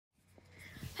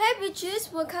Bitches!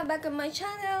 Welcome back on my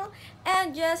channel.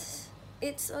 And just,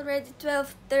 it's already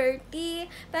 12:30.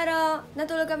 Pero,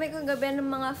 natulog kami kagabi ng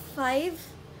mga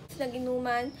 5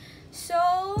 nag-inuman. So,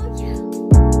 yeah.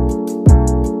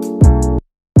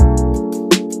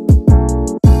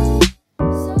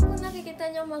 So, kung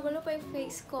nakikita nyo, magulo pa yung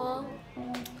face ko.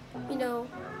 You know,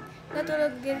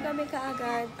 natulog din kami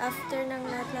kaagad after ng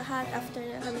lahat, after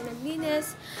na kami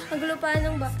naglinis. Ang gulo pa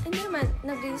ng hindi naman,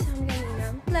 naglinis kami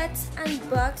kanina. Let's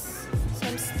unbox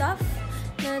some stuff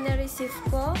na na-receive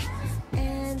ko.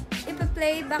 And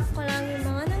ipa-play back ko lang yung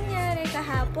mga nangyari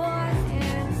kahapon.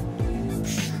 And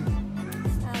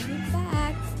I'll be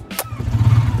back.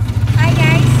 Hi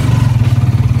guys!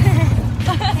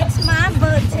 It's my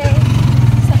birthday.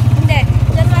 So, hindi.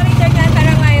 January 3rd na,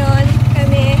 pero ngayon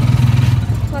kami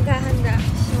maghahanda.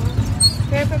 So,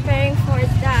 we're preparing for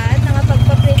that.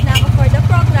 Nakapagpa-print na ako for the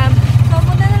program. So,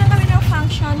 muna na lang kami ng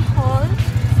function hall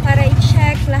para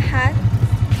i-check lahat.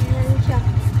 And, yeah.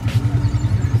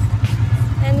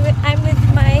 And I'm with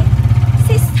my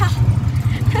sister.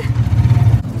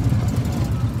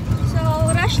 So,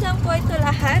 rush lang po ito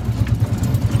lahat.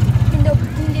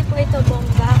 Hindi po ito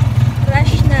bongga.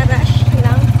 Rush na rush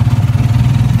lang.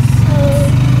 So,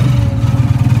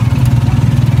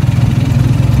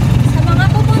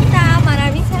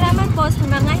 maraming salamat po. Sa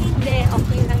mga hindi,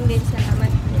 okay lang din,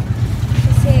 salamat po.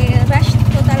 Kasi rush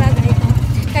ko talaga ito.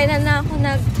 Kailan na ako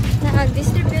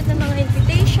nag-distribute ng mga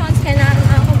invitations, kailan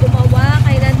na ako gumawa,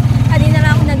 kailan na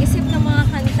lang ako nag-isip ng mga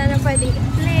kanta na pwedeng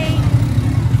i-play.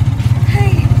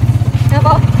 Hi!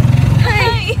 Nako!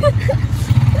 Hi!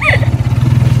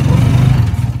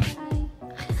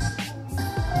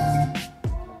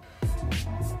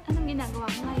 Anong ginagawa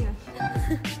ko ngayon?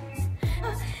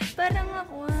 Parang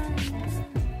ako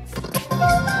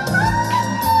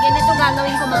ganito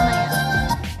gagawin ko mamaya.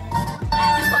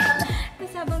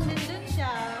 Kasi habang nandun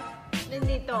siya,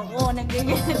 nandito ako,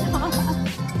 nag-ganito.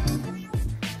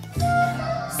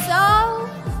 So,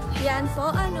 yan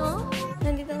po,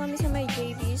 nandito kami sa my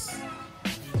JV's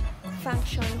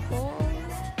function hall.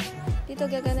 Dito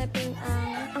gaganapin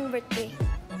ang birthday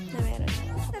na meron.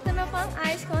 Ito na po ang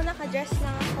eyes ko, naka-dress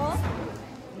lang ako.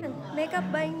 Makeup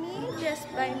by me, dress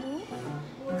by me.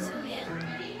 So, yan.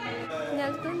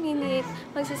 Final 2 minutes,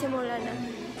 magsisimula na.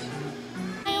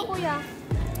 Ayaw, kuya.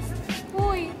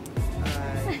 Uy!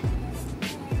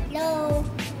 Hello!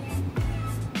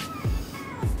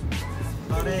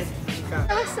 Pare, ika.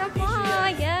 What's up po?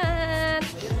 Yan!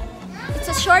 It's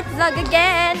a short vlog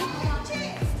again.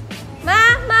 Ma!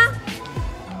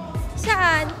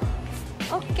 Saan?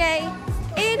 Okay.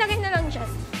 Lagay na lang dyan.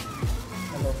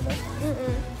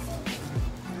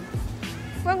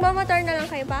 Magmamotor na lang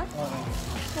kayo ba?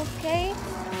 Okay.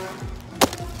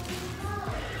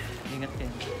 Ingat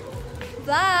kayo.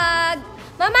 Vlog!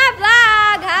 Mama,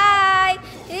 vlog! Hi!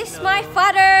 This is my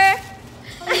father.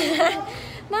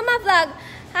 Mama, vlog.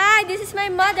 Hi, this is my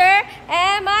mother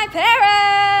and my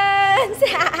parents.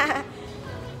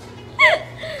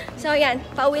 So, yan.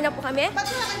 Pauwi na po kami.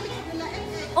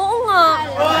 Oo nga.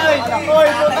 Oy!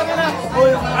 Putang ina!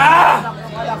 Oy! Ah!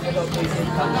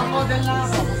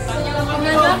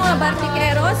 Nandun mga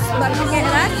barbikeros,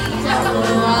 barbikeras.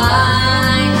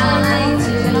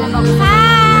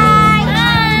 Hi!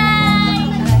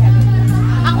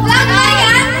 Ako lang ba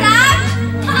yan, Sam?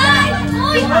 Hi!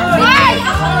 Uy! Hi!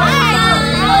 Ako! Hi!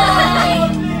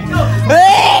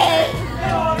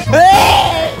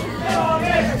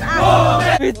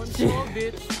 Peachy!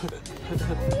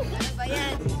 Ano ba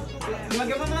yan?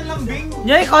 Magawa ng lambing!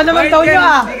 Nye, ikaw naman daw nyo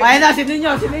ah! Kaya na, sino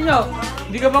nyo?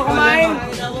 Hindi ka ba kumain?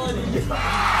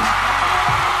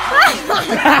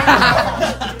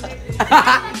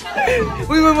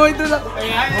 Uy, mamoy ito lang!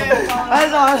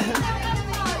 Ano?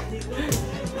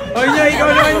 Oy nyo, ikaw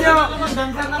naman nyo!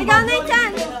 Ikaw na yun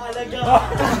dyan!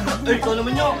 Ay, ikaw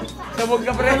naman nyo! Sabog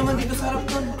ka pre! Ikaw naman dito sa harap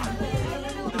nun!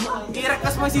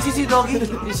 Irakas mo si Doggy!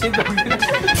 Si Doggy!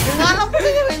 Yung harap ko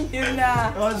yun! Yun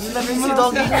na! Sabi si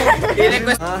Doggy!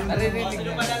 I-request! Naririnig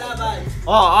nyo pa lalaban!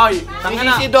 Ay! Tanga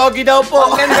na! Si Doggy daw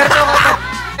po!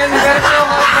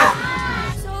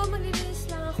 So, maglilinis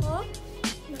lang ako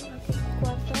ng aking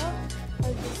kwarto.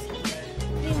 I'll just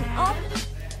clean up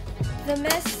the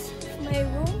mess of my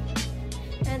room.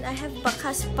 And I have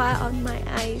bakas pa on my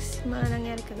eyes. Mga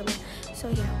nangyari kagabi.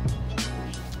 So, yeah.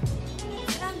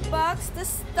 Unbox the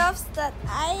stuffs that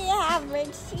I have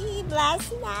received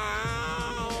last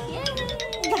night.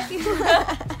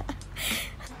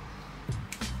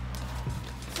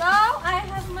 So, I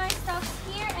have my stuff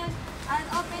here and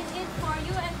I'll open it for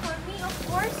you and for me, of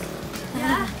course.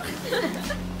 Yeah.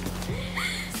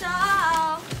 So,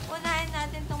 unahin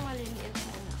natin itong maliliit.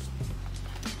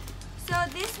 So,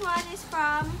 this one is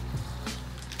from...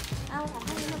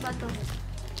 kanino ba to?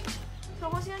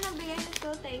 So, kung sino nagbigay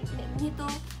nito,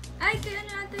 Ay, kay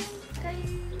ano natin? Kay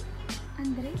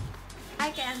Andre?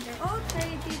 kay Andre. Oh,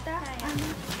 kay tita. Ano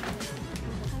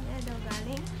daw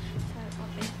galing? So,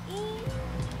 open.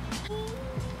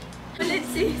 Let's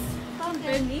see.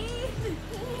 Company.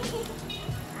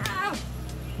 Ow!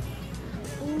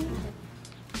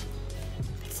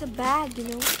 It's a bag,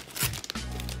 you know?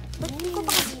 Ba't hindi ko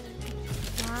pa kasi...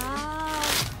 Wow!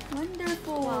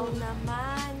 Wonderful. Wow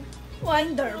naman.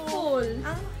 Wonderful.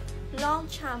 Ang long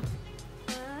champ.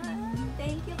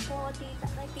 Thank you po, tita.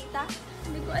 Kay tita.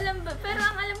 Hindi ko alam ba, pero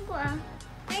ang alam ko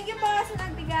Thank you po sa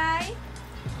nagbigay.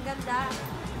 Ganda.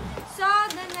 So,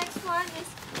 the next one is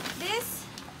this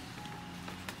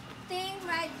thing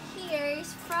right here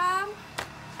is from,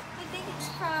 I think it's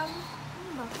from,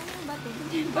 ano ba ito?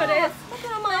 Pares. Ito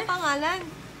ang mga pangalan.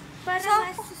 Para So,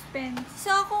 mas suspense.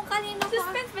 So, kung kanino po,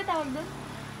 Suspense ba tawag doon?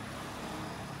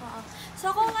 Oo.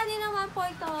 So, kung kanino naman po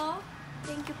ito,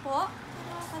 thank you po.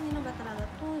 Pero kanino ba talaga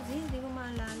ito? Hindi ko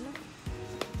maalala.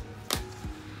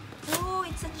 Oh,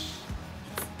 it's a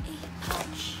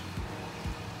pouch.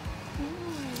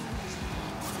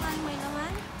 Saan mo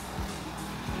naman?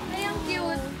 Ay, ang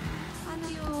cute. Ano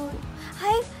cute?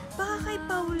 Ay, baka kay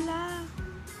Paula.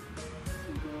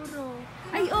 Siguro.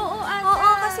 Ay, oo, ata. Oo,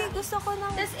 kasi gusto ko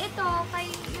ng... Tapos ito, kay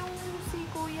yung si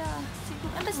Kuya.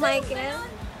 Basta Michael? yun.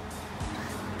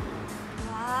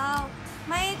 Wow.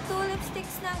 May 2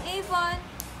 lipsticks ng Avon.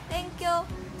 Thank you.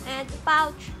 And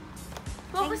pouch.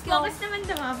 Focus, Thank you. focus naman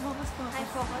daw Focus, focus. Ay,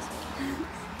 focus.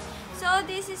 So,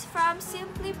 this is from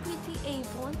Simply Pretty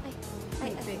Avon.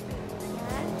 Ayan.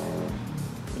 Yan.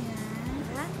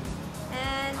 Ayan.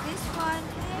 And this one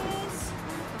is...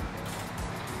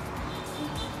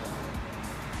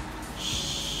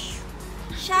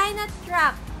 Shine a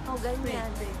Trap. Oh,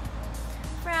 ganyan.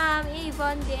 From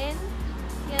Avon din.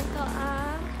 Yan to,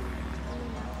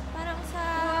 parang sa...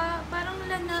 Parang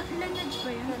Laneige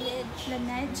ba yun? Laneige.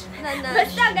 Laneige? Laneige.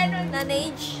 Basta ganun.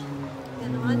 Laneige.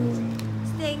 Ganon.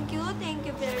 Thank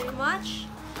you very much.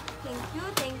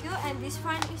 Thank you. And this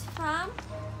one is from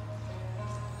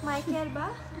Michael ba?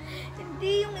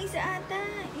 Hindi, yung isa ata.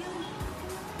 Yung...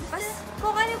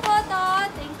 Kung ano po to,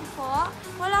 thank you po.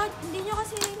 Hindi nyo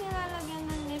kasi nilalagyan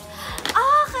ng lips.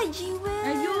 Kay Jewel!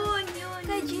 Ayun.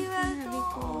 Kay Jewel to. Sabi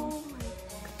ko. Oh my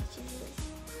God, Jewel.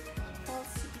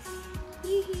 Falsies.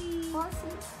 Hihi.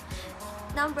 Falsies.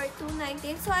 Number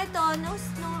 219. So, ito,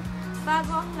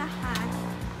 bago ang lahat,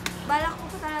 balak ko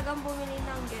talagang bumili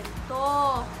ng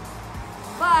ganito.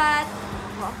 But,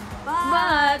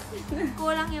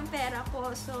 kulang yung pera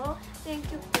ko. So, thank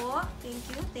you po. Thank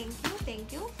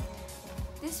you.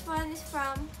 This one is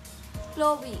from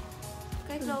Chloe.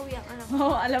 Kay Chloe ang alam ko.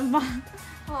 Oo, alam ba?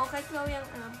 Oo, kay Chloe ang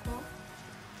alam ko.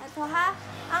 Ito ha.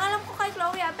 Ang alam ko kay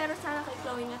Chloe pero sana kay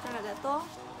Chloe na talaga to.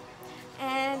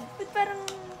 And, Ba't parang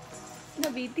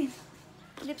nabitin?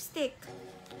 lipstick.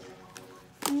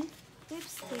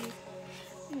 Lipstick.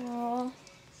 Oo.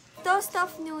 Toast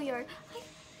of New York. Ay,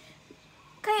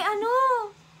 kay ano?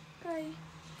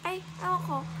 Ay, ewan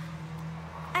ko.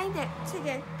 Ay, hindi.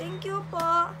 Sige. Thank you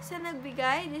po sa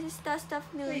nagbigay. This is Toast of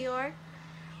New York.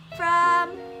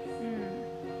 From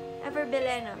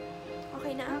Everbelena.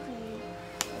 Okay na? Okay.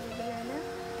 Everbelena.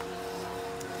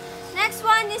 Next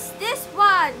one is this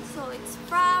one. So, it's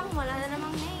from, wala na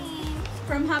namang name.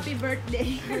 From Happy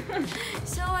Birthday.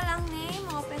 So, walang name.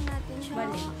 Open natin siya.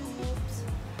 Balik. Oops.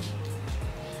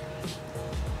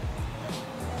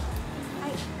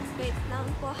 Ay, wait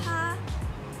lang po ha.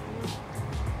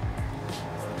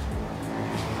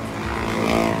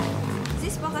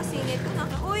 This pa kasingit ko na.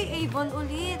 Uy, Avon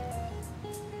ulit.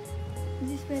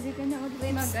 Just pwede ka na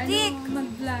ulit Lipstick.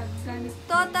 mag-vlog. Ganit.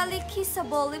 Totally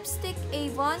Kissable Lipstick,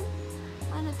 Avon.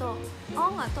 Ano to?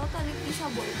 Oo nga, Totally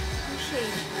Kissable. Yung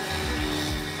shade.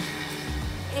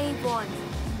 Avon.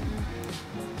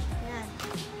 Yan.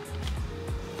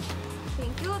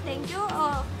 Thank you.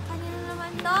 Oh, kanino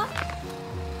naman to?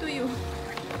 To you.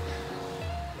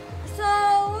 So,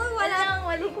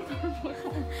 Wali ko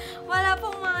wala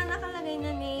pong mga nakalagay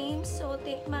na names. So,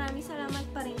 maraming salamat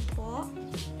pa rin po.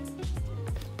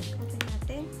 Open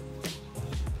natin.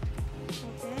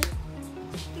 Open.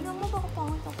 Tingnan mo ba kung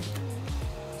pangat ako?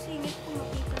 Singit ko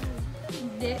makita na.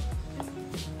 Hindi.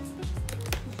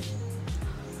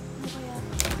 Ano kaya?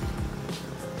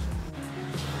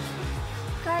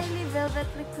 Kylie Velvet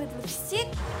Liquid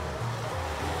Lipstick.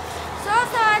 So,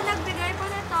 sa nagbigay po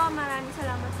nito, maraming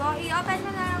salamat po. I-open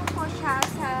na lang po siya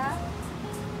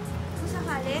kung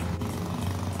sakali.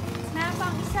 Meron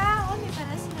pang isa. May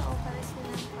pala sila. Pala sila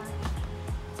ng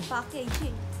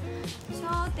packaging. So,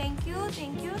 thank you.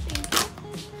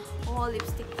 Oh,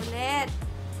 lipstick ulit.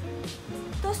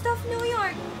 Toast of New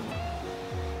York.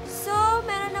 So,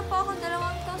 meron na po akong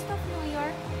dalawang Toast of New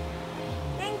York.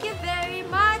 Thank you very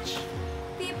much,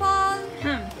 people.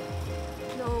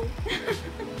 No.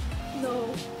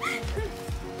 No.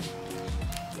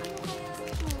 Ano kaya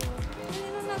ito?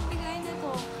 Ano nagbigay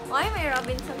nito? Ay, may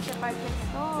Robinson's Department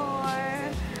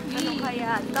Store. Ano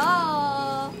kaya ito?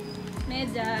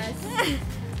 Medyas.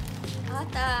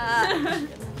 Ata.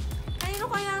 Ano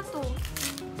kaya ito?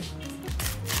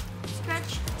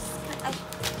 Scratch. Ay.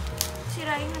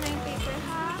 Sirain mo na yung paper,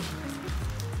 ha?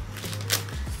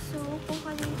 So, kung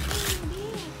kanito,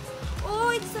 hindi.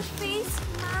 Oh, it's a face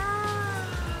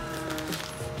mask.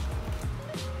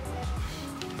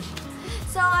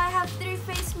 So, I have 3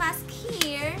 face masks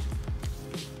here.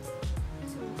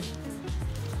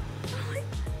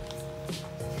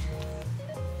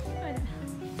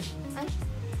 Ay,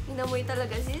 inamoy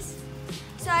talaga, sis.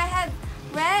 So, I have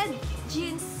red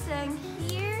ginseng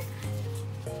here.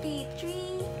 P3,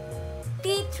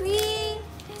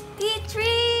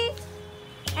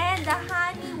 and the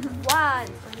honey one.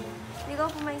 Hindi ko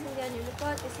pumaintindihan yung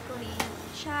likod kasi Korean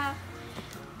siya.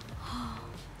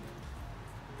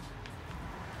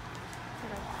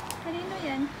 Kanino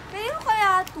yan? Kayo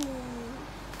kaya ito?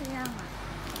 Kaya nga.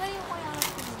 Kayo kaya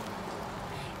ito?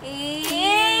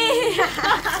 Eh!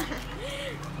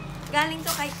 Galing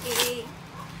to kay A.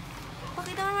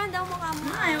 Pakita mo naman daw mukha mo.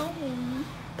 Ayaw ko.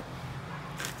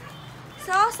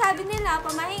 So, sabi nila,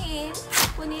 pamahiin,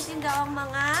 punitin daw ang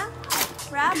mga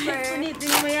wrapper.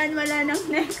 Punitin mo yan, wala nang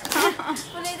neck.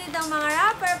 Punitin daw ang mga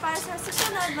wrapper para sa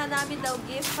susunod, madami daw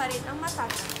gift pa rin ang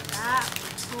matatanggap.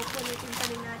 So, punitin pa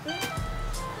rin natin.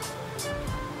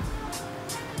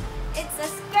 It's a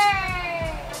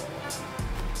skirt!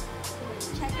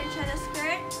 Checker siya na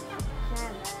skirt.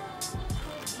 Yan.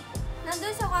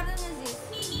 Nandun sa kwarto niya, Ziz.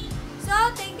 So,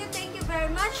 thank you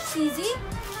very much, Zizi.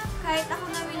 Kahit ako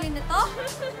namili nito.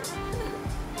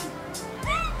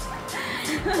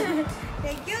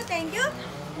 Thank you.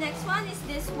 Next one is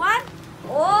this one.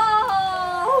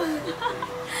 Oh!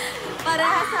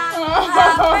 Para sa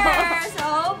wrapper.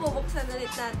 So, bubuksan ulit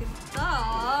natin ito.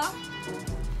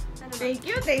 Ano ba? Thank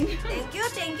you. Thank you.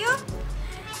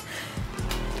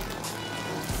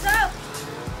 So,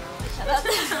 charot.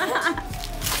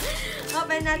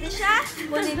 Open natin siya.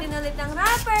 Punitin ulit ang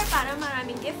wrapper para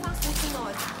maraming gift ang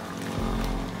susunod.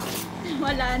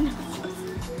 Wala na.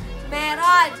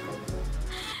 Meron!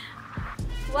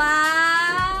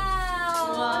 Wow!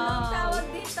 Anong tawag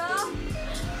dito?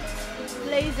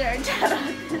 Blazer. Charot.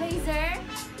 Blazer?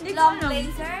 Hindi ko Long alam.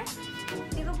 blazer?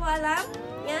 Hindi ko po alam.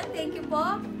 Yan, thank you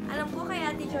po. Alam ko kay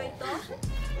Ate Joy to.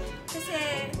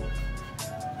 Kasi,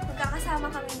 magkakasama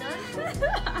kami nun.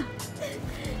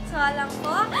 So, alam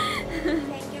ko.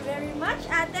 Thank you very much,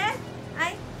 Ate.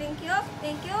 Ay, thank you.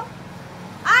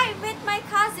 Ay, with my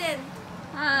cousin.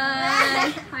 Hi.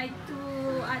 Hi to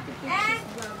Ate Peachy And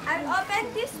Babaran. I've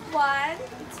opened this one.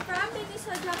 It's from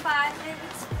Miniso, Japan. And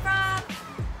it's from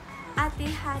Ate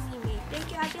Hanime.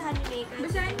 Thank you, Ate Hanime.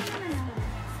 Basahin mo naman ako.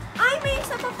 Ay, may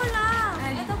isa pa pala.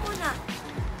 Ay. Ito muna.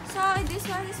 So, this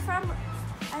one is from,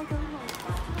 I don't know.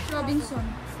 Robinson.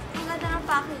 Ang ganda ng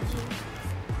packaging.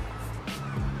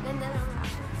 Ganda ng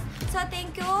wrapper. So,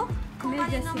 thank you. Kung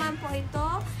Medyas kanino man po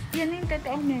ito. Yan yung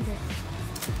totoong medyas.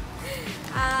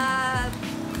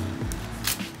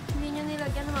 Hindi nyo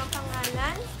nilagyan ng mga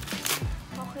pangalan.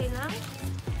 Okay lang.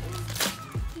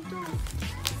 Ito.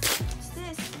 What's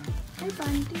this? Ay,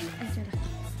 panty. Ay, charot.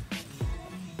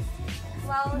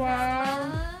 Wow. Wow.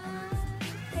 Naman.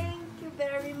 Thank you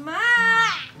very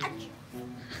much.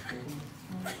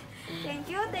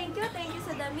 Thank you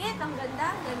sa damit. Ang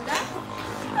ganda.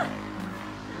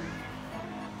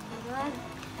 Ayan.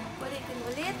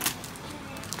 Ulit.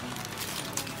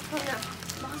 Wala.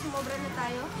 Baka sumobra na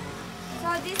tayo. So,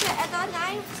 ito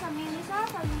na yung sa Miniso.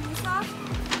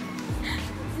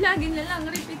 Lagi na lang.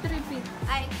 Repeat.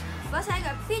 Ay, basta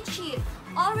ka. Peachy.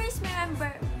 Always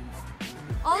remember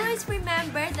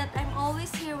that I'm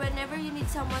always here whenever you need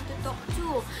someone to talk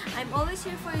to. I'm always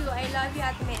here for you. I love you,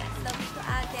 Ate May. Love you to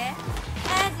Ate.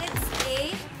 And it's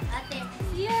a Ate.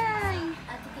 Yay!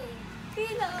 Ate Kay.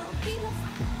 Pila.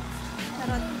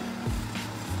 Charot.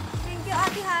 Thank you,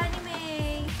 Ate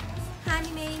Hanime.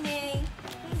 May.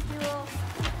 Thank you.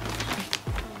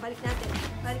 Balik natin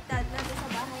sa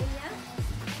bahay niya.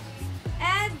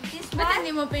 And this one. Ba't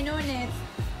hindi mo pinunit?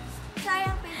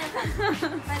 Sayang pinatan.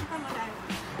 Pwede pa magano.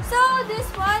 So, this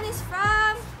one is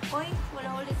from... Oy, wala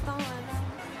ulit pang ano.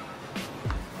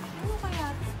 Ano kaya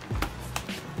ito?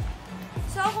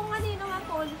 So, kung kanino man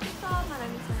po ulit ito,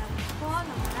 maraming salamat po.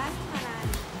 Maraming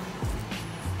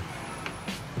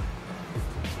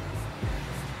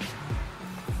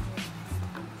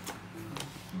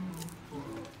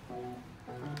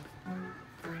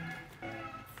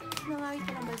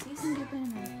Hindi pa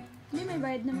naman. Hindi, may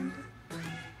bayad naman to.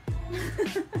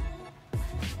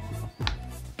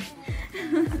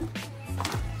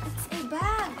 It's a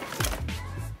bag.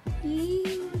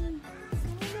 Kanino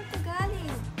ito galing?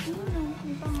 Ano?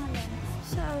 May pangalan.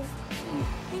 So,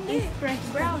 hindi. Fresh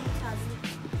Brown, sabi.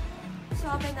 So,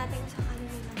 open natin sa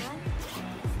kanino naman.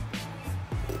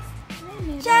 Ay,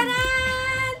 meron.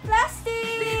 Charan!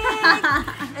 Plastic!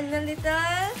 And a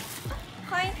little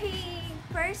coin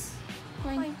purse.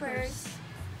 Coin purse.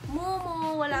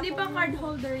 Momo, wala Hindi pong ba card Momo.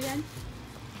 holder yan?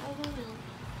 I don't know.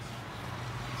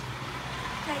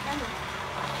 Kahit ano.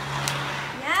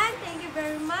 Yan, thank you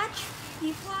very much,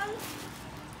 people.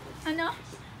 Ano?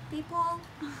 People.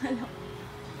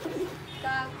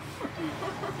 Kag.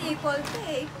 People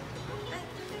pay. Ay,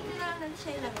 hindi na lang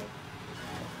siya ilagay.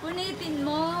 Punitin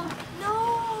mo. No!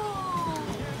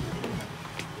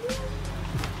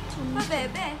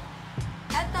 Pabebe.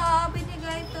 Ito,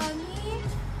 binigay ito ni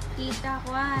Tita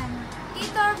Juan.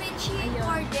 Tito Richie Ayun.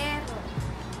 Cordero.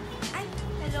 Ay,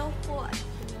 hello po.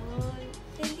 Ayun.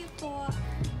 Thank you po.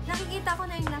 Nakikita ko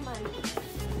na yung laman.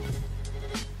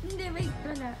 Hindi, wait.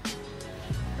 Wala.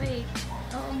 Wait.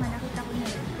 Oo nga, nakita ko na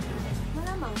yun.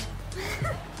 Malamang.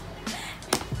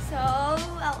 So,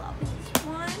 I'll open this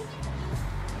one.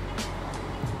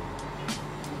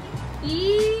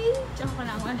 Tsaka ko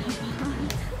lang, wala pa.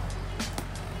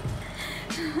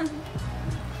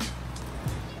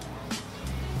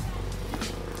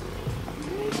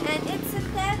 And it's a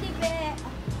teddy bear.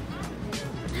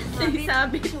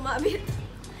 Sabit. Sumabit.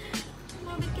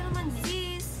 Sumabit ka naman,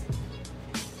 sis.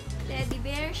 Teddy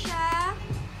bear siya.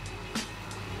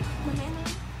 Mamaya na.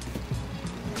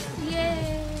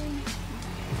 Yay!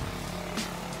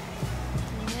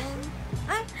 Ayan.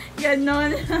 Ay!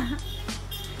 Ganon.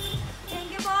 Thank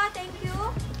you po. Thank you.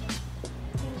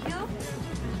 Thank you.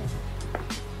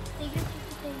 Thank you.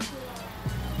 Thank you.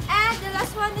 And the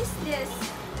last one is this.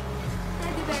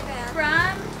 Teddy bear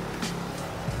kaya?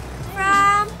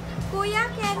 From Kuya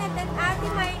Kenneth and Ate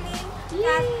Marlene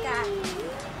Kat.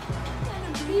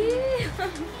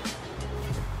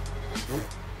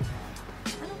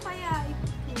 Ano kaya ito?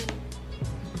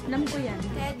 Alam ko yan.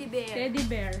 Teddy bear. Teddy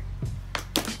bear.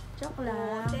 Joke Oh,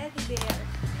 lang. teddy bear.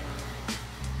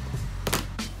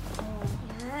 Oh.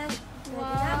 Yan.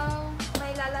 Pwede na. Wow.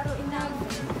 May lalaroin na.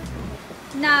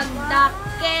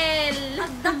 Nagdakkel.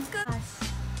 Nagdakkel.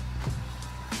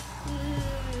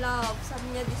 Love. Sabi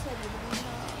niya di sa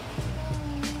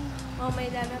oh, may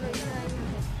lalaroin na yun.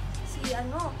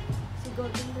 Si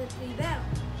Golden Retriever.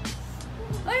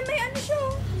 Ay, may ano siya.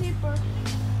 Slipper.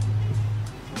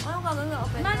 Ano gagawin ko?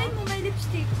 Open Malay mo? mo, may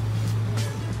lipstick.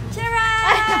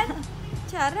 Charan!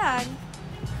 Charan.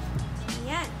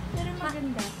 Ayan. Pero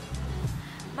maganda.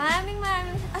 Maraming.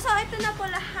 So, ito na po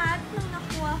lahat ng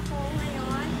nakuha ko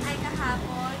ngayon. Ay,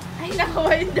 kahapon. Ay,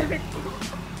 nakuha yung damit ko.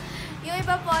 Yung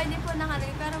iba po, hindi po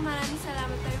nakarating. Pero maraming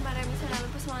salamat tayo. Maraming salamat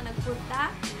po sa mga nagpunta.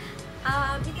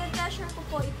 Ika-treasure ko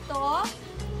po ito.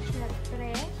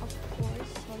 Siyempre, of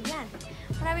course. So, yan.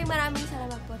 Maraming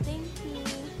salamat po. Thank you.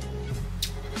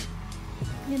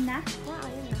 Yun na? Wow,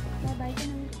 yun na. Bye-bye ka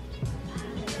na.